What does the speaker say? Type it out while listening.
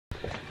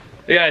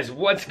Hey guys,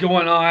 what's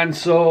going on?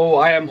 So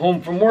I am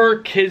home from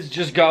work. Kids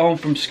just got home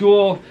from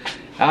school.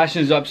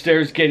 Ashton's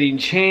upstairs getting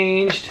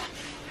changed.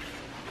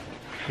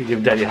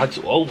 Give Daddy a hug.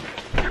 Oh,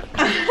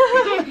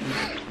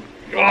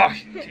 oh,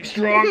 too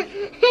strong.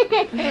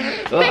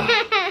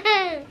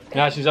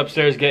 Ashton's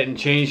upstairs getting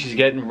changed. She's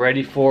getting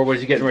ready for. What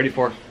is he getting ready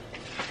for?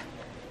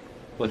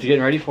 What's he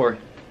getting ready for?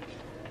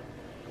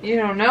 You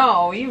don't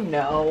know. You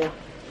know.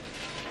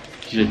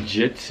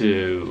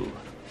 Jiu-Jitsu.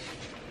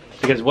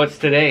 Because what's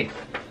today?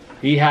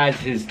 He has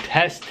his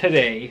test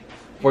today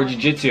for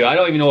Jiu-Jitsu. I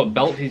don't even know what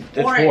belt it's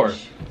for.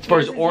 It's for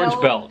his orange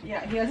belt.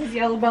 Yeah, he has his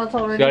yellow belt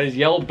already. He's got his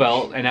yellow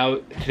belt, and now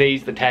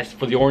today's the test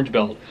for the orange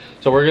belt.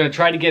 So we're gonna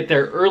try to get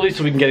there early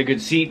so we can get a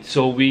good seat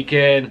so we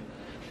can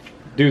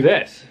do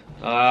this.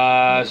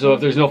 So if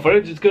there's no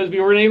footage, it's because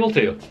we weren't able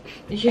to.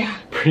 Yeah.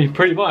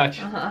 Pretty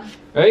much. Uh-huh.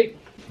 Right?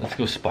 Let's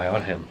go spy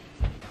on him.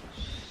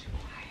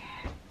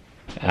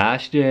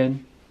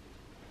 Ashton.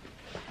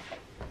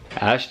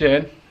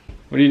 Ashton,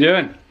 what are you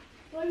doing?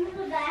 Going to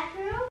the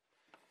bathroom?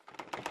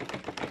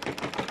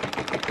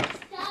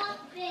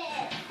 Stop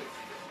it!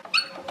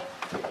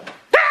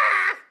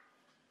 Ah!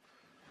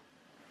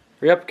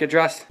 Hurry up, get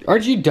dressed.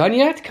 Aren't you done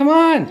yet? Come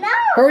on. No.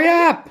 Hurry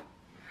up.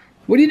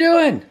 What are you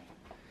doing?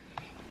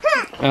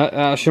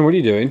 Ashton, what are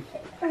you doing?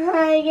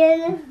 I'm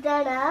getting this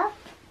done up.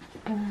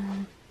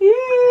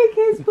 Yeah,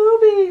 kiss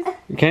boobies.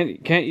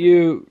 Can't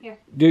you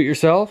do it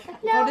yourself?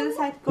 No. Go to the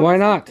side. Go Why to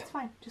the not? Side. It's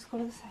fine. Just go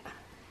to the side.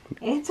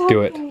 It's okay.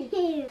 Do it.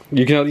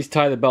 You can at least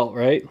tie the belt,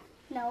 right?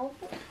 No.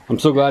 I'm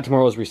so glad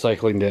tomorrow's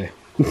recycling day.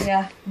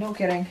 Yeah, no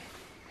kidding.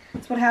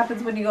 That's what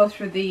happens when you go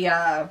through the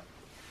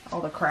all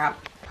the crap.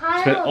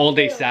 Spent all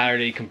day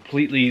Saturday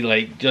completely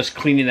like just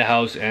cleaning the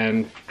house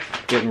and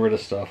getting rid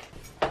of stuff.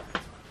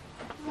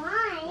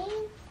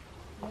 Mine?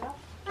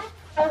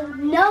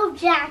 No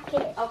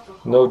jacket.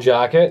 No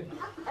jacket?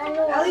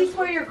 At least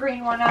wear your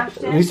green one,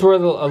 Ashton. At least wear a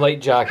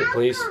light jacket,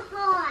 please.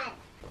 Alcohol.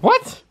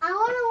 What? I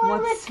want to wear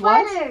What's my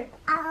what? sweater.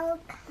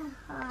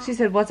 Alcohol. She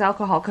said, "What's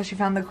alcohol?" Because she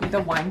found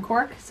the wine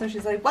cork. So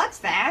she's like, "What's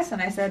that?"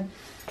 And I said,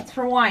 "It's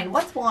for wine."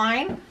 "What's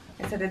wine?"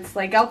 I said, "It's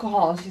like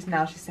alcohol." She's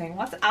saying,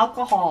 "What's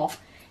alcohol?"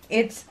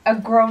 It's a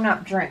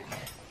grown-up drink.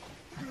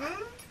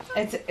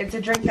 It's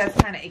a drink that's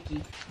kind of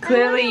icky.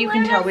 Clearly, you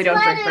can tell we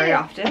don't drink very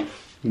often.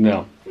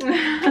 No.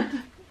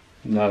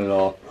 Not at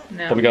all.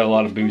 No. But we got a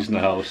lot of booze in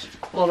the house.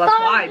 Well, that's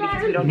why,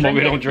 because we don't drink But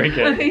we it. don't drink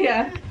it.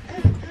 Yeah.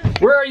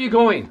 Where are you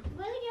going? I'm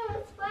going to get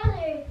my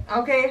sweater.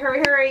 Okay,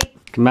 hurry.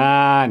 Come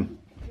on.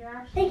 I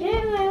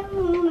can't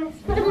remember my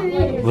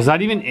sweater. Was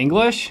that even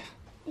English?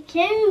 I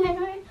can't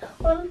remember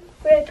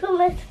where I put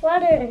my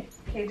sweater.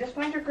 Okay, just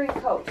find your green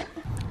coat.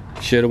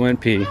 Should have went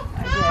pee. I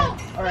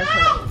did. Or I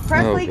should have.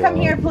 Presley, come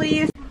God. here,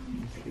 please.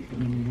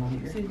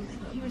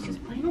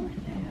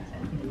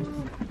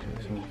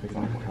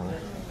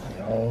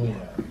 Oh yeah.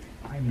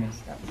 I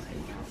missed that.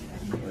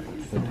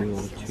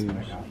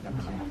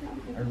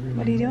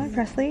 What are you doing,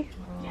 Presley?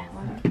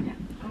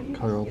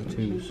 Color all the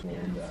twos.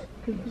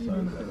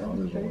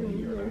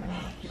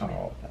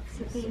 Oh,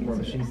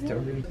 so she's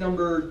doing.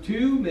 Number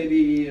 2,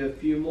 maybe a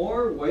few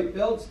more. White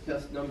belts,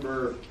 test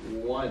number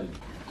 1.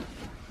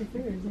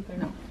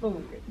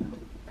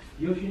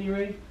 Yoshi, you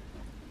ready?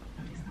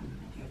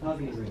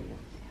 Poppy, you ready?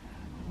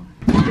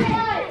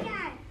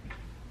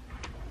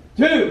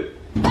 2,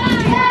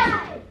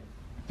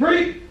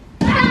 3,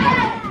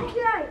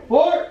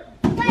 4,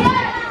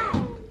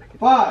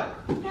 5,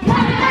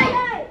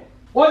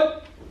 1.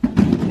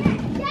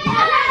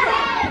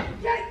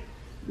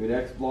 Good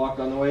X block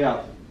on the way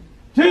up.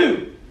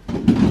 2,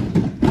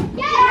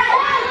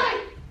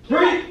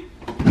 3,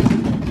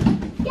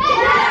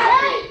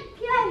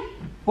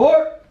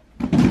 4.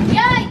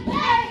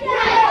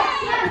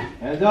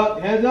 Hands up,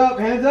 hands up,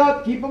 hands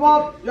up. Keep them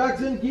up.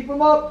 Jackson, keep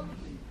them up.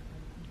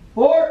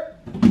 4,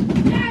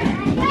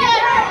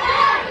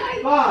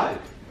 5,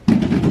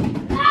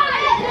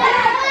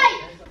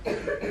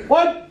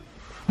 1,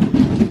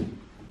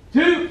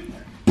 2.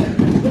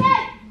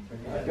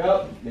 Back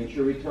up. Make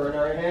sure we turn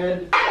our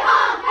head.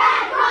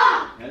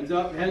 Hands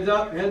up, hands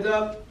up, hands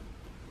up.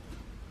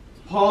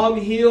 Palm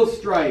heel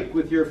strike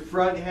with your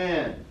front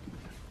hand.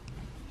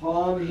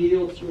 Palm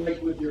heel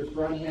strike with your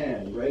front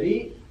hand.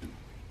 Ready?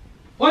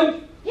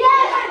 1,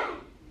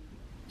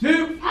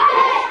 2,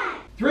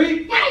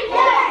 3,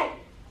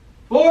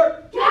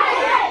 4,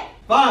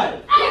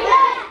 5,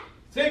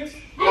 6,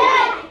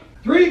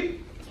 3,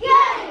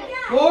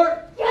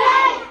 4,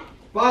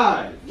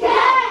 5,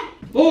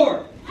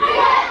 4,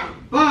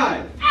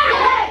 5,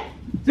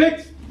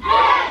 6.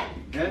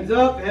 Hands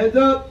up, hands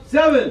up.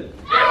 7,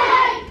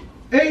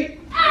 8,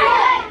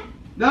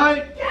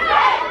 9,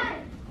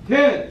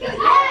 10.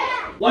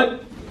 1,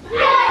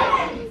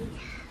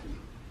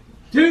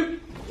 2,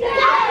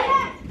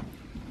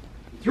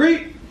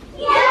 3.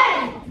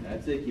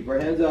 That's it. Keep our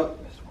hands up.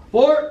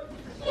 4,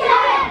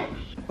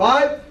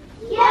 5,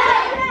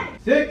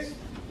 6,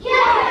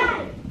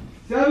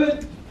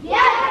 7.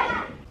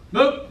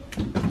 Move.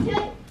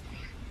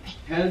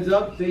 Hands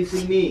up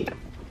facing me.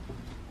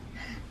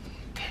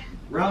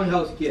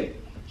 Roundhouse kick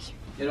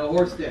in a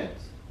horse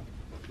stance.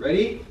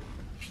 Ready?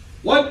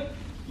 1,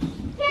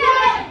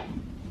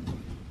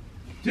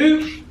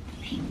 2,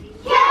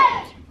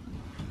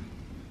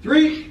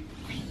 3,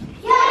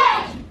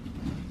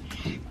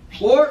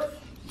 4,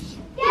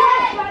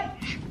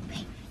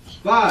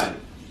 5.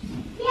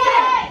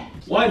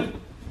 1,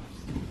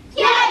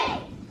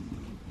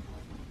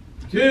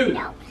 2,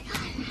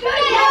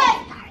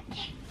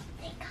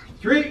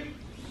 3.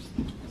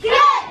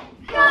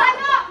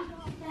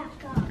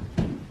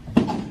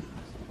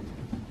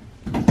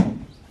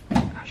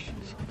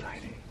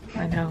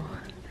 I know.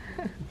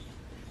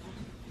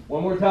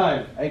 One more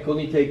time. Ankle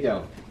knee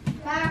takedown.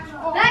 Back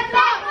off.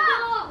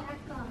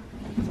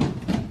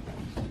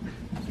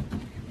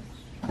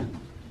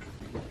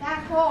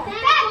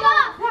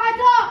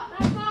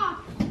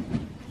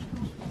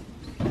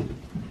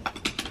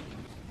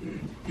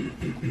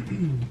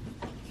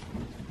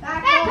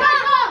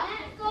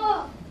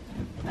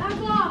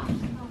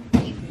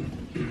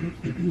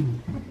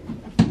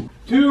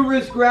 Two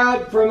wrist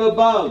grab from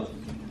above.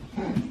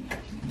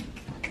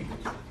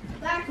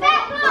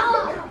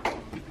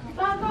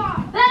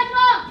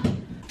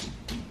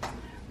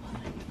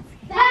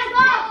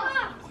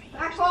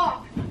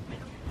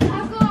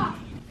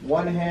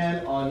 One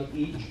hand on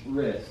each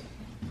wrist.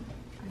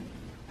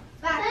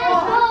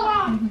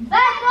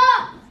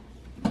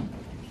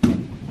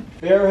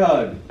 Bear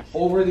hug.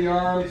 Over the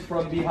arms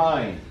from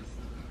behind.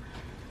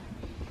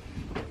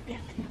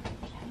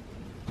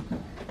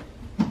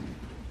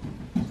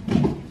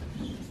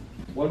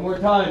 One more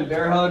time.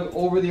 Bear hug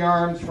over the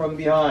arms from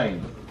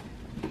behind.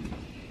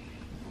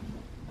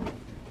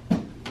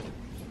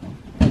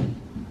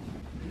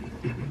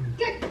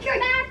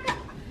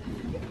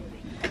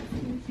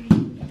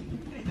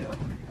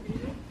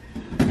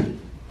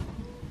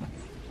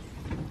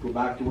 Go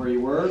back to where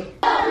you were.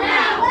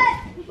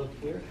 Look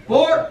here.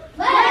 4.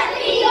 Let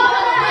me go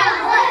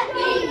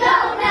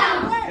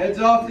now. Heads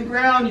off the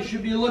ground. You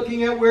should be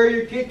looking at where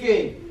you're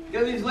kicking.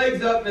 Get these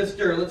legs up,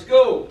 mister. Let's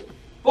go.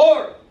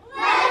 4.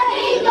 Let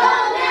me go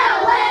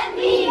now.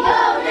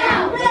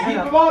 Keep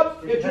them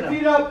up. Get your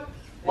feet up.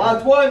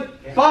 Last one.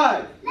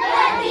 5.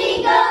 Let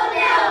me go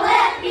now.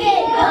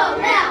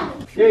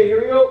 Okay,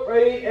 here we go.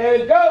 Ready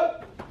and go.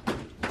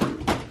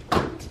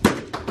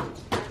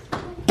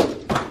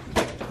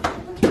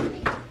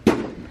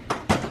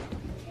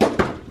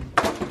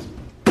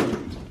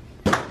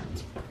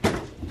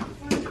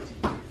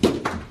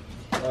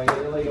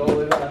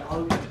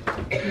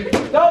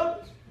 Go.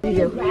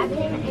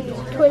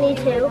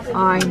 22.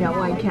 I know,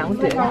 I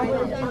counted.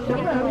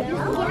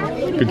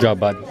 Good job,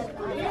 bud.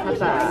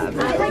 Because I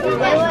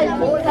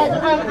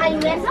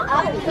messed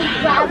up to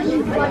grab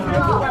his one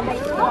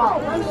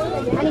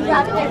and he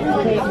grabbed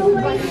everything.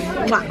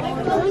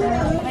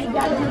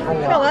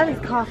 No, that is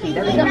coffee.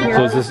 That is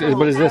So is this?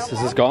 What is this? Is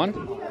this gone?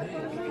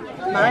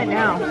 mine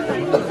now. You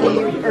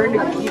earned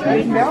it. You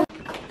eaten milk?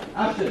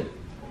 Ashton.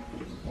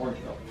 Orange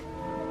milk.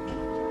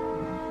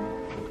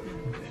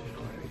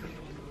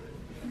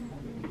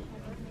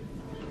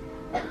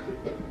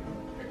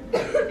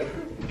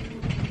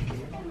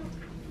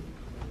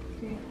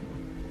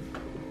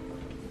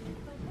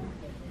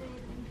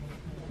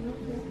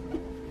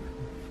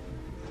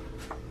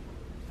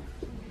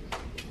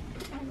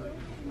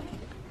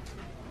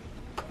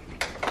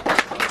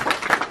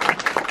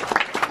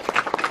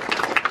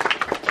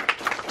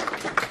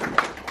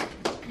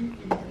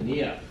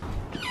 Yeah.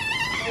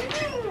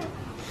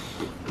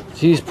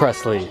 Jeez,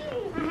 Presley.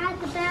 I had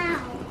the bell.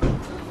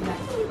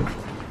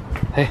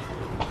 Hey,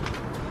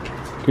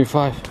 give me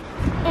 5.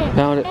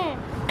 Found it.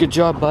 Good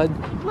job, bud.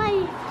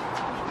 Bye,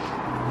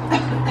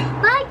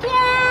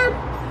 Cam.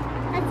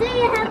 I think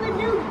you have a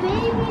new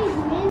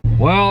baby.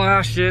 Well,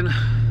 Ashton,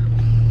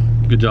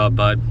 good job,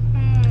 bud.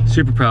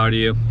 Super proud of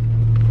you.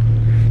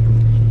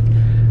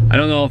 I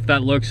don't know if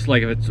that looks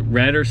like if it's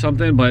red or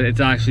something, but it's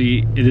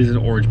actually, it is an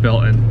orange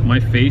belt, and my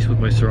face with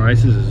my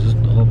psoriasis is just,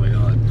 oh my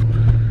god.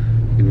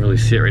 You can really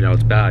see it right now,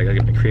 it's bad. I gotta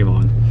get my cream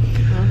on.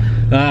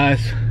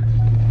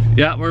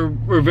 Yeah,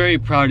 we're very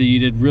proud of you. You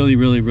did really,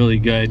 really, really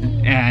good.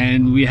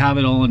 And we have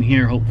it all in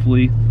here,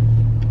 hopefully.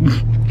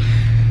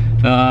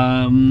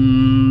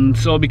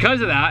 So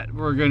because of that,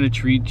 we're gonna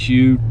treat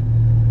you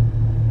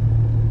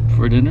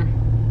for dinner.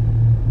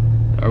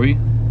 Are we?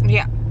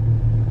 Yeah.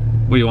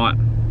 What do you want?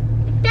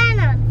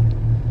 Dinner.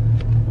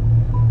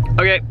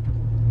 Okay.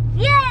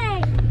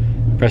 Yay.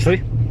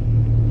 Presley?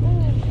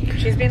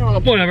 She's being a little.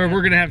 Whatever,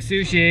 we're gonna have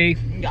sushi.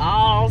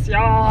 Yes,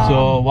 yeah.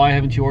 So why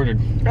haven't you ordered?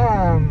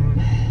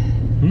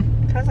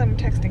 Because I'm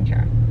texting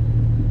Kara.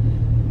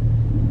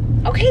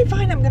 Okay,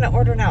 fine, I'm gonna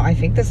order now. I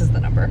think this is the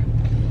number.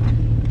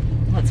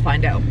 Let's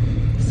find out.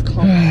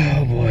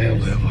 Oh boy, oh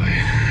boy, oh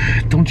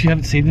boy. Don't you have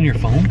it saved in your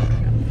phone?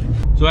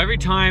 So every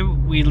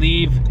time we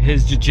leave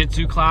his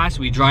jiu-jitsu class,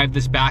 we drive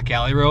this back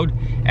alley road,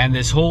 and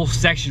this whole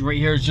section right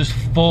here is just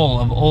full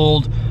of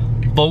old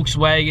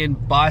Volkswagen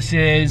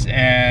buses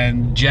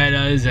and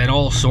Jettas and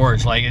all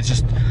sorts. Like, it's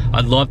just,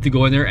 I'd love to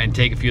go in there and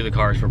take a few of the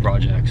cars for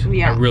projects.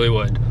 Yeah. I really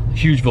would.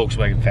 Huge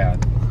Volkswagen fan.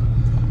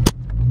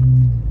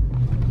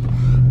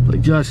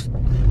 Like, just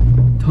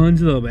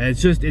tons of them. And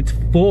it's just, it's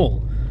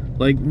full.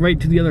 like right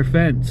to the other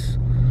fence.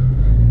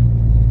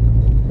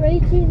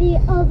 Right to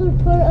the other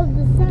part of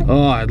the set.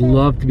 Oh, I'd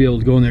love to be able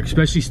to go in there,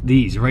 especially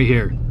these right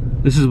here.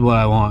 This is what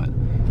I want.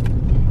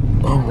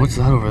 Oh, what's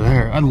that over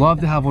there? I'd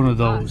love to have one of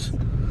those.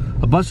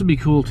 A bus would be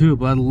cool too,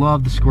 but I'd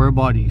love the square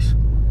bodies.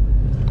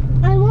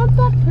 I want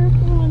that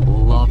purple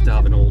one. Love to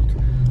have an old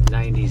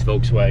 90s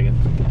Volkswagen.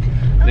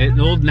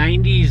 The old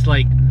 90s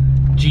like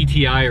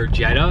GTI or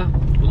Jetta,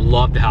 would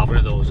love to have one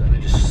of those and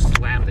then just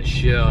slam the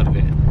shit out of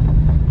it.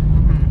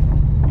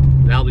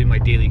 That'll be my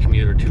daily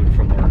commuter to and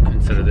from work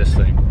instead of this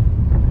thing.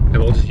 And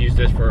we'll just use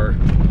this for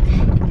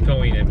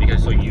towing it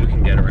because so you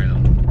can get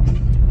around.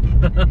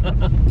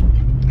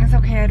 It's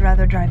okay, I'd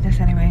rather drive this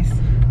anyways.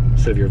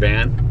 Instead of your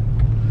van?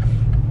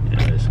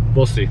 Yeah, it is.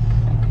 We'll see.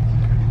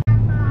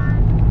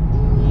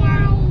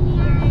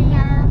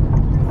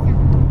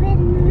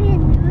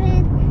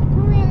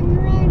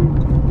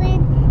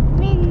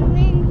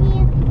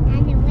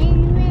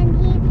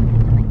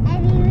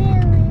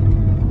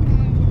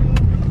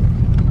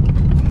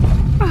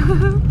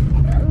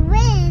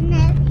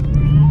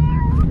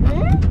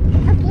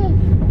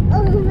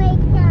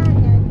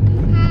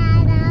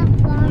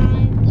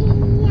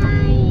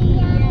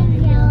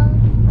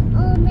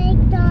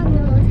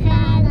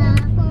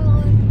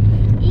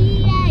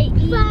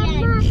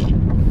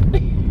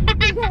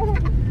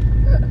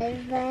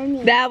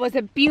 That was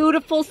a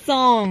beautiful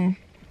song.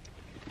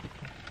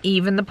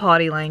 Even the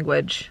potty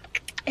language.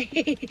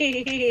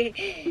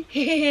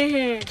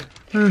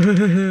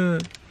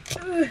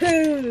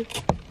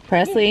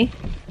 Presley,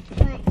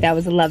 that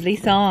was a lovely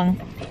song.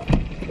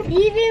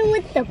 Even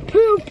with the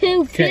poo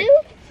poo Okay. poo.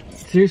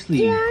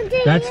 Seriously,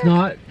 that's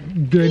not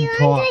good talk. Do you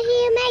want to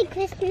hear my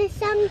Christmas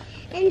song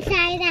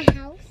inside the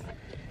house?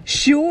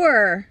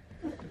 Sure.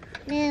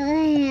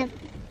 Yeah.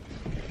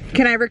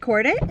 Can I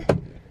record it?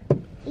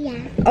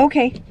 You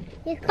Okay.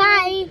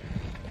 cry.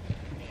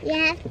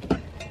 Yeah.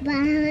 But I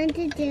want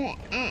to do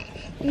it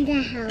in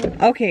the house.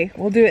 Okay,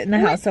 we'll do it in the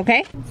house,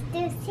 okay? Let's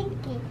do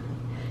singing.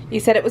 You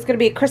said it was going to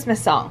be a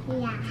Christmas song.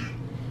 Yeah.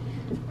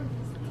 Let's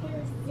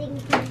do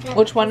singing.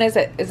 Which one is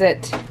it? Is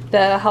it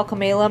the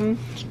Halcomelum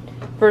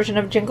version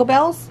of Jingle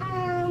Bells?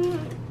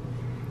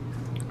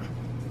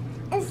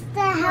 It's the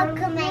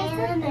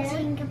Halcomelum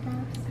Jingle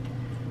Bells.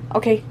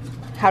 Okay,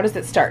 how does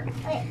it start?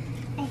 Wait.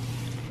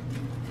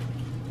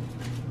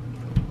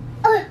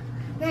 Oh,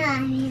 now I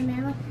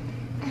remember.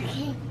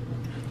 Okay.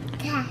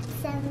 That's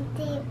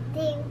something,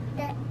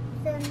 that's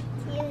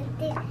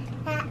something,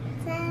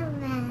 that's a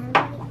memory.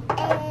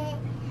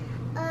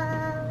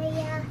 Oh,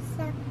 yeah,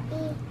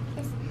 something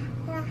is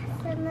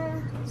that's a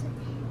memory.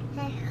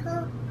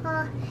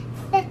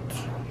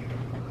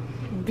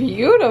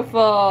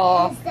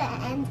 Beautiful. That's the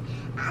end.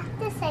 I have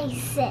to say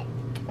sit.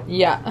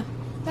 Yeah.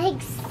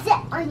 Like sit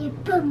on your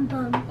bum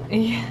bum.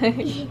 Yeah.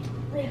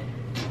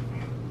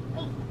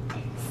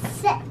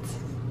 Sit.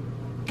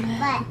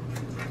 But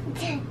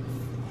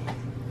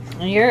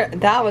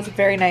That was a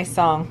very nice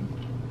song.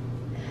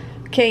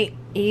 Okay,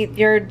 eat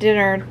your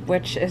dinner,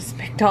 which is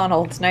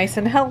McDonald's, nice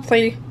and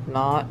healthy.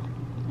 Not.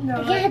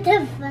 I got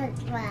the french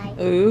fry.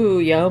 Ooh,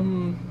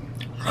 yum.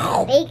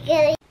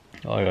 Bacon.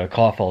 Oh, I got a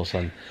cough all of a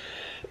sudden.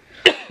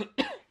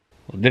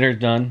 Well, dinner's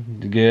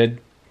done.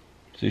 Good.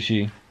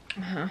 Sushi.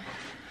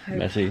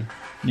 Messy.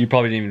 You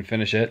probably didn't even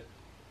finish it.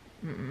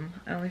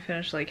 I only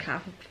finished like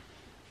half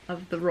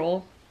of the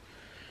roll.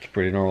 It's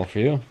pretty normal for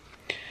you.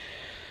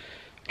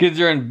 Kids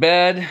are in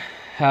bed.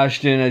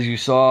 Ashton, as you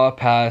saw,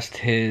 passed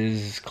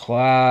his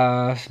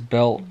class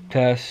belt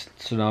test.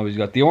 So now he's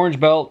got the orange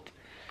belt.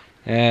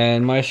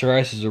 And my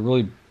psoriasis is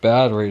really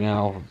bad right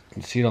now. You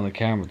can see it on the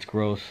camera. It's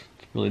gross.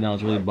 It's really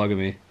bugging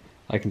me.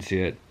 I can see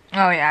it.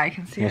 Oh yeah, I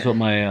can see That's what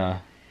my,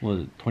 what was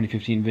it,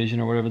 2015 vision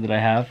or whatever that I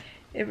have.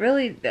 It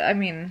really, I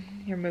mean,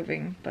 you're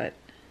moving, but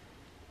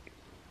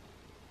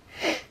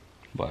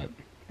But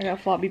I got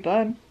a floppy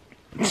bun.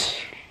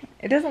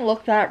 It doesn't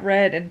look that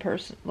red in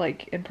person,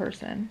 like in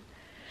person.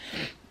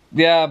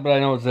 yeah, but I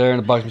know it's there in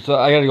the box. So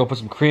I gotta go put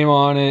some cream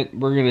on it.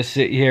 We're gonna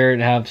sit here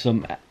and have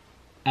some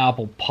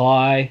apple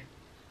pie.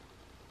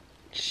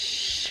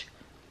 He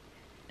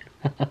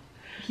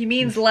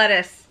means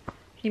lettuce.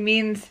 He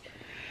means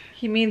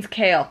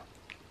kale.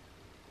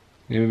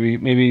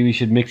 Maybe we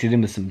should mix it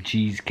in with some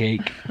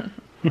cheesecake.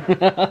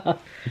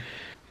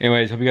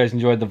 Anyways, hope you guys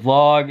enjoyed the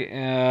vlog.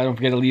 Don't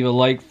forget to leave a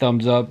like,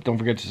 thumbs up. Don't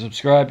forget to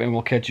subscribe, and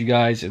we'll catch you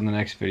guys in the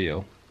next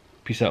video.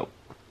 Peace out.